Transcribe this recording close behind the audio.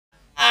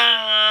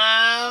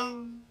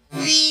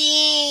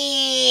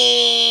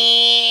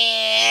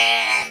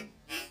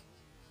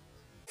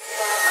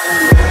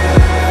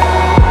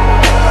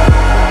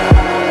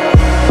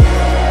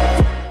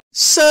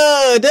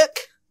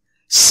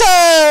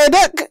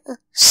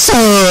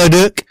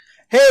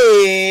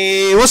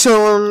what's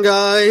going on,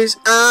 guys?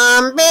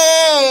 I'm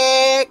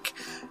back!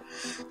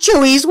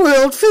 Joey's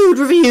World Food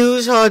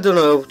Reviews. I don't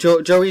know.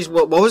 Joey's,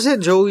 what was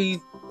it?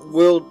 Joey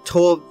World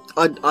Tour?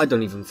 I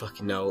don't even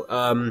fucking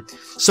know.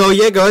 So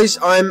yeah, guys,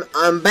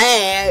 I'm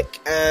back,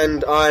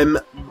 and I'm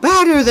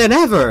better than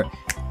ever.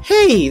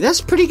 Hey, that's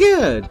pretty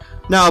good.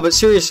 No, but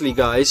seriously,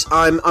 guys,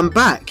 I'm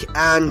back,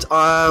 and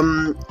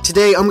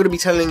today I'm gonna be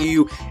telling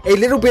you a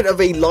little bit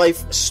of a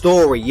life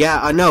story. Yeah,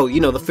 I know,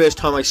 you know, the first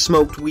time I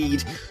smoked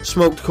weed, I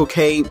smoked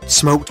cocaine.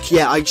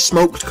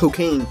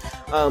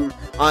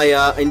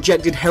 I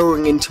injected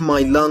heroin into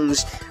my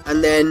lungs,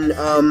 and then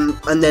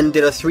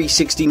did a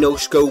 360 no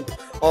scope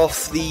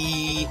off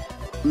the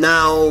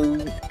now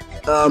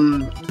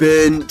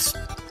burnt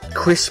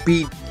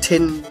crispy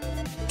tin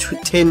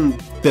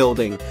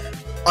building.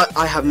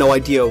 I have no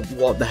idea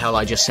what the hell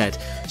I just said.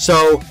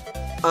 So,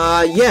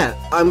 yeah,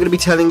 I'm going to be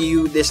telling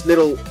you this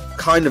little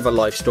kind of a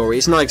life story.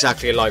 It's not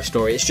exactly a life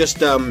story. It's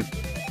just,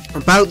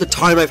 about the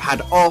time I've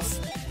had off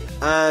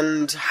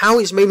and how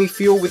it's made me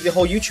feel with the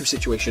whole YouTube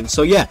situation.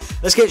 So, yeah,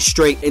 let's get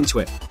straight into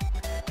it.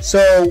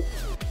 So,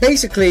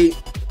 basically,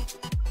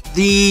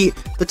 the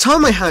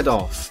time I had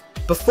off,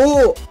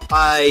 before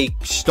I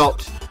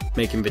stopped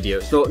making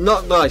videos. So,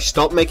 not that I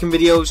stopped making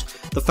videos,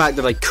 the fact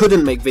that I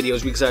couldn't make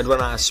videos because I'd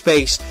run out of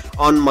space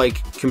on my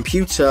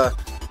computer.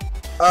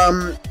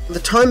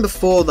 The time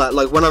before that,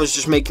 like when I was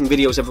just making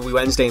videos every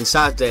Wednesday and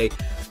Saturday,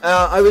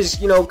 I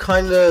was, you know,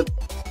 kind of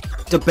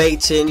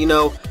debating, you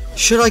know,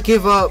 should I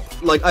give up?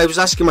 Like, I was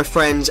asking my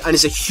friends, and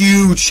it's a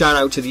huge shout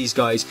out to these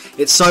guys.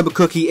 It's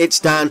Cybercookie, it's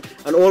Dan,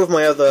 and all of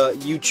my other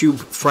YouTube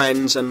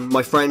friends, and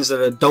my friends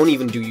that don't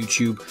even do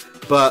YouTube.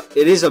 But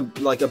it is a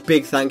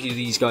big thank you to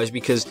these guys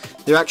because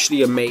they're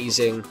actually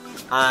amazing,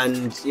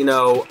 and you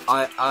know,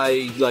 I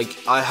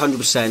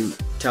 100%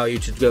 tell you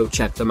to go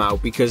check them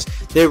out because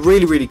they're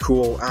really, really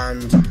cool,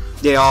 and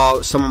they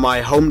are some of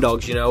my home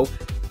dogs, you know.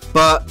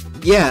 But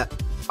yeah,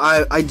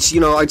 I'd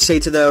say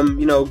to them,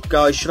 you know,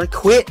 guys, should I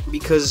quit?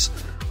 Because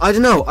I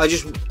don't know, I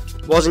just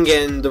wasn't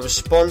getting the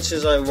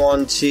responses I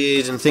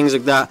wanted and things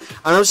like that.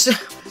 And I was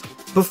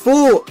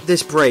before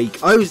this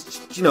break, I was,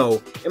 you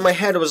know, in my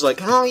head I was like,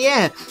 oh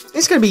yeah,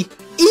 it's gonna be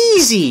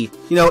easy.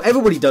 You know,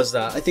 everybody does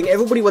that. I think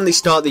everybody when they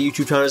start their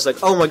YouTube channel is like,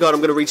 oh my god,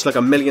 I'm gonna reach like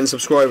 1 million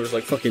subscribers,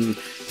 like fucking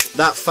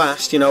that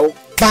fast, you know.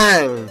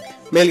 Bang! 1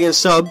 million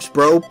subs,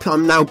 bro.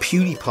 I'm now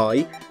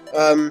PewDiePie.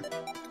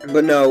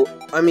 But no,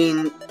 I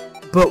mean,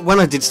 but when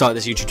I did start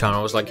this YouTube channel,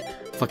 I was like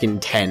fucking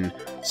 10.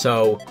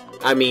 So,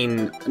 I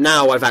mean,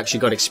 now I've actually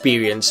got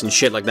experience and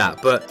shit like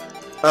that. But,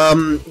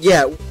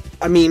 yeah,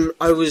 I mean,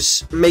 I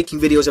was making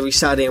videos every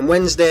Saturday and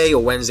Wednesday,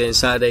 or Wednesday and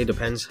Saturday,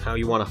 depends how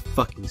you want to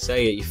fucking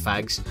say it, you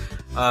fags.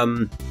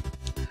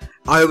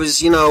 I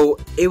was, you know,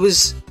 it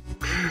was,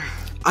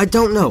 I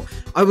don't know,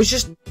 I was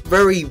just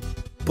very,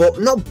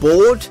 not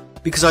bored,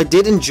 because I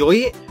did enjoy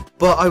it,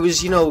 but I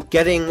was, you know,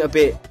 getting a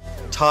bit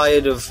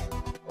tired of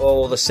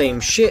all the same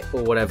shit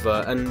or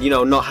whatever, and you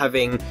know, not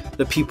having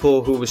the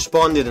people who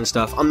responded and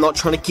stuff. I'm not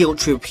trying to guilt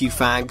trip you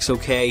fags,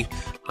 okay?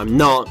 I'm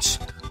not,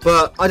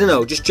 but I don't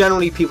know, just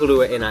generally people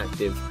who are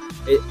inactive.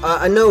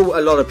 I know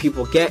a lot of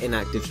people get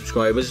inactive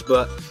subscribers,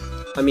 but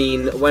I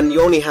mean, when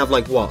you only have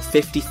like what,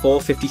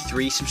 54,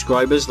 53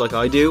 subscribers like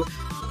I do,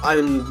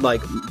 I'm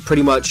like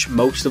pretty much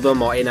most of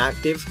them are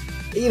inactive.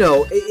 You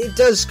know, it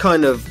does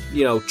kind of,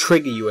 you know,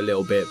 trigger you a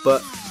little bit,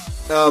 but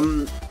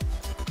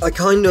I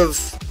kind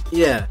of,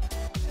 yeah,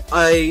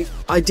 I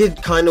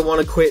did kind of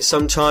want to quit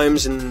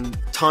sometimes, and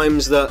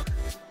times that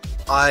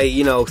I,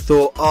 you know,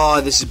 thought, oh,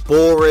 this is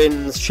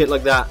boring, shit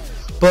like that.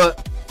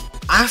 But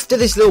after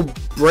this little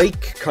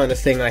break kind of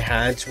thing I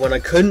had, when I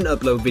couldn't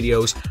upload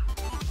videos,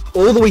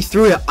 all the way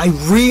through it, I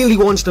really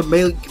wanted to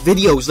make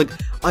videos. Like,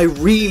 I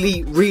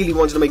really, really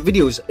wanted to make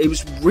videos. It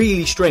was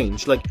really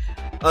strange. Like,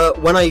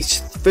 when I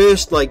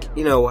first, like,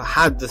 you know,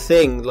 had the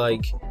thing,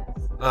 like,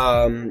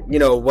 you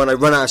know, when I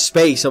run out of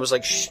space, I was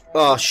like,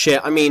 oh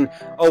shit, I mean,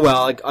 oh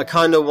well, I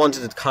kind of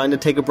wanted to kind of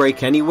take a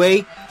break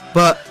anyway,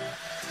 but,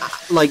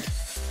 like,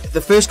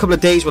 the first couple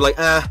of days were like,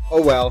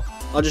 oh well,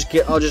 I'll just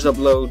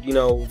upload, you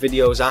know,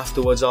 videos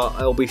afterwards,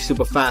 it'll be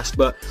super fast.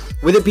 But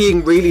with it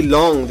being really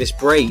long, this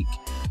break,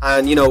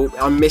 and, you know,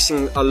 I'm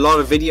missing a lot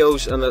of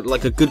videos and,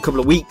 like, a good couple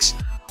of weeks,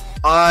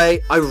 I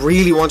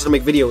really wanted to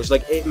make videos.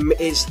 Like,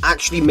 it's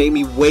actually made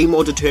me way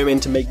more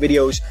determined to make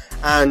videos,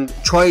 and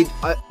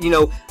you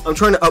know, I'm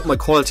trying to up my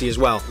quality as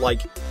well,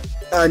 like,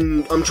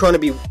 and I'm trying to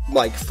be,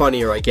 like,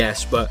 funnier, I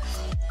guess, but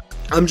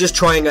I'm just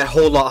trying a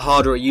whole lot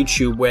harder at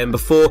YouTube, when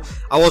before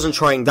I wasn't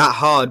trying that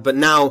hard, but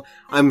now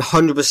I'm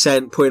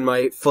 100% putting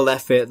my full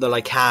effort that I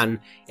can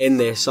in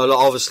this,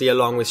 obviously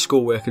along with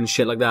schoolwork and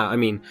shit like that. I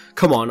mean,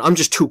 come on, I'm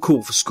just too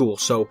cool for school,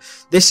 so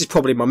this is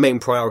probably my main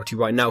priority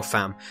right now,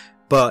 fam.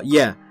 But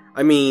yeah,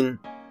 I mean,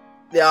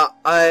 yeah,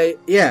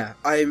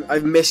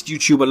 I've missed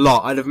YouTube a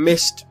lot. I've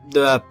missed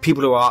the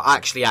people who are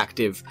actually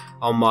active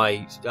on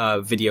my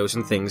videos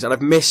and things, and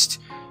I've missed,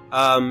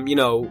 you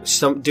know,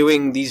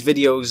 doing these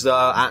videos that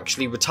are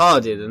actually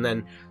retarded, and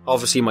then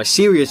obviously my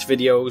serious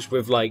videos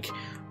with like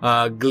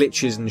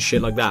glitches and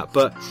shit like that.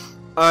 But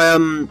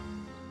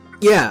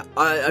yeah,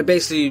 I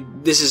basically,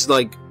 this is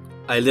like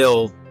a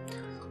little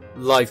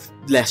life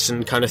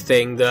lesson kind of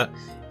thing, that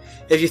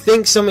if you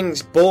think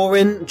something's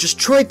boring, just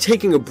try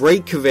taking a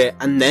break of it,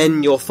 and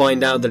then you'll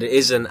find out that it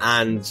isn't.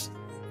 And,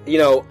 you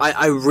know,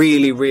 I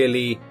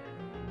really,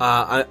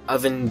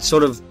 I've been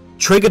sort of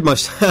triggered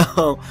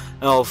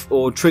myself,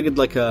 or triggered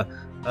like a,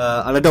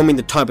 and I don't mean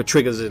the type of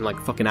triggers in like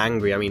fucking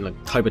angry, I mean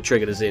like type of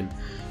triggered as in,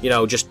 you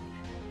know, just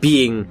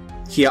being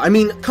here. I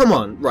mean, come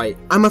on, right,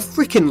 I'm a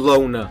freaking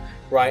loner,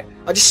 right?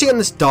 I just sit in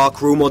this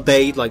dark room all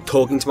day, like,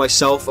 talking to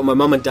myself, and my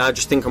mum and dad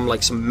just think I'm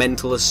like some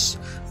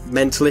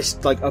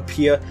mentalist, like, up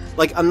here.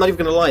 Like, I'm not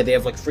even gonna lie, they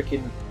have like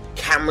freaking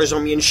cameras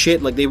on me and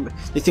shit. Like, they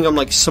think I'm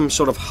like some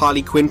sort of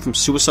Harley Quinn from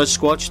Suicide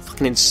Squad, just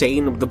fucking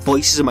insane, with the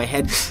voices in my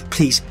head.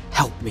 Please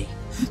help me.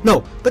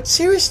 No, but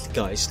seriously,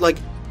 guys, like,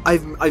 I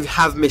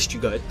have missed you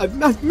guys.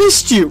 I've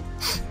missed you.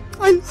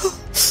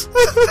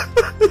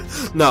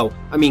 No,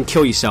 I mean,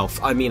 kill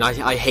yourself. I mean,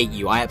 I hate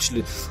you. I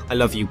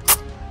love you.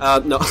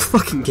 No,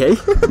 fucking gay.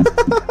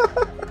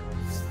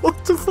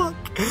 What the fuck?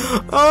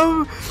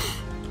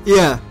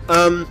 Yeah,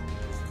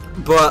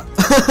 but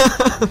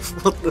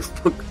what the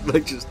fuck did I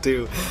just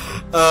do?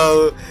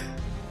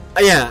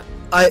 Yeah,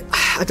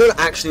 I don't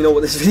actually know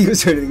what this video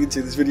is turning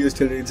into. This video is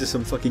turning into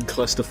some fucking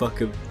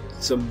clusterfuck of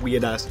some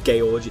weird ass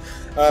gay orgy.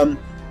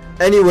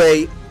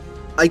 Anyway,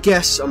 I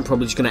guess I'm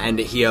probably just gonna end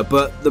it here.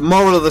 But the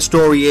moral of the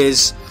story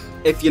is,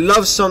 if you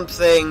love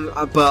something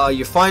but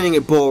you're finding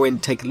it boring,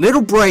 take a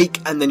little break,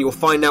 and then you'll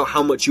find out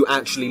how much you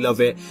actually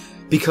love it.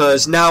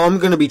 Because now I'm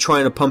gonna be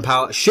trying to pump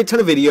out a shit ton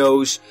of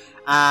videos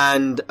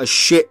and a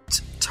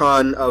shit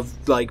ton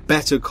of like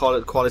better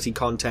quality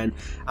content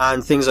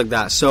and things like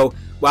that. So,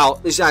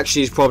 well, this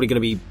actually is probably gonna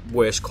be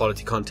worse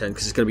quality content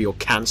because it's gonna be all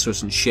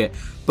cancerous and shit.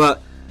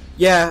 But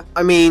yeah,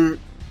 I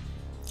mean,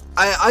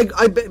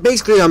 I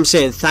basically, I'm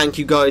saying thank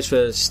you guys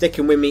for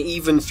sticking with me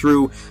even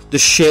through the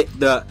shit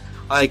that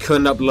I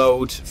couldn't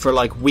upload for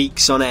like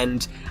weeks on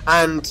end.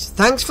 And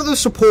thanks for the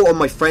support on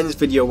my friend's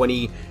video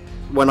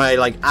when I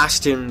like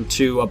asked him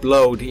to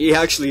upload. He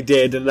actually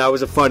did, and that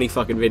was a funny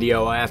fucking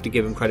video. I have to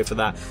give him credit for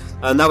that.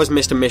 And that was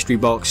Mr. Mystery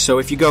Box. So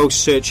if you go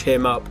search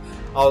him up,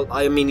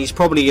 I mean, he's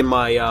probably in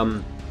my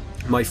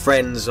my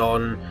friends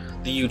on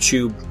the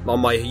YouTube, on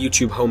my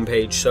YouTube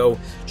homepage. So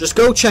just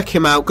go check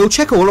him out. Go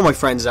check all of my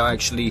friends out.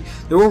 Actually,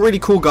 they're all really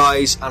cool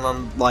guys, and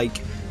I'm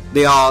like,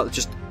 they are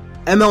just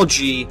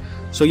MLG.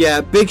 So yeah,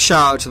 big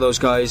shout out to those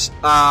guys.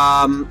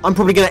 I'm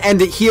probably gonna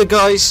end it here,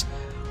 guys.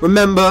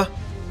 Remember,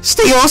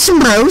 stay awesome,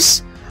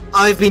 bros.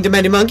 I've been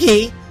Demented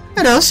Monkey,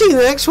 and I'll see you in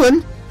the next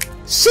one.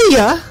 See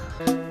ya.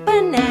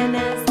 Banana.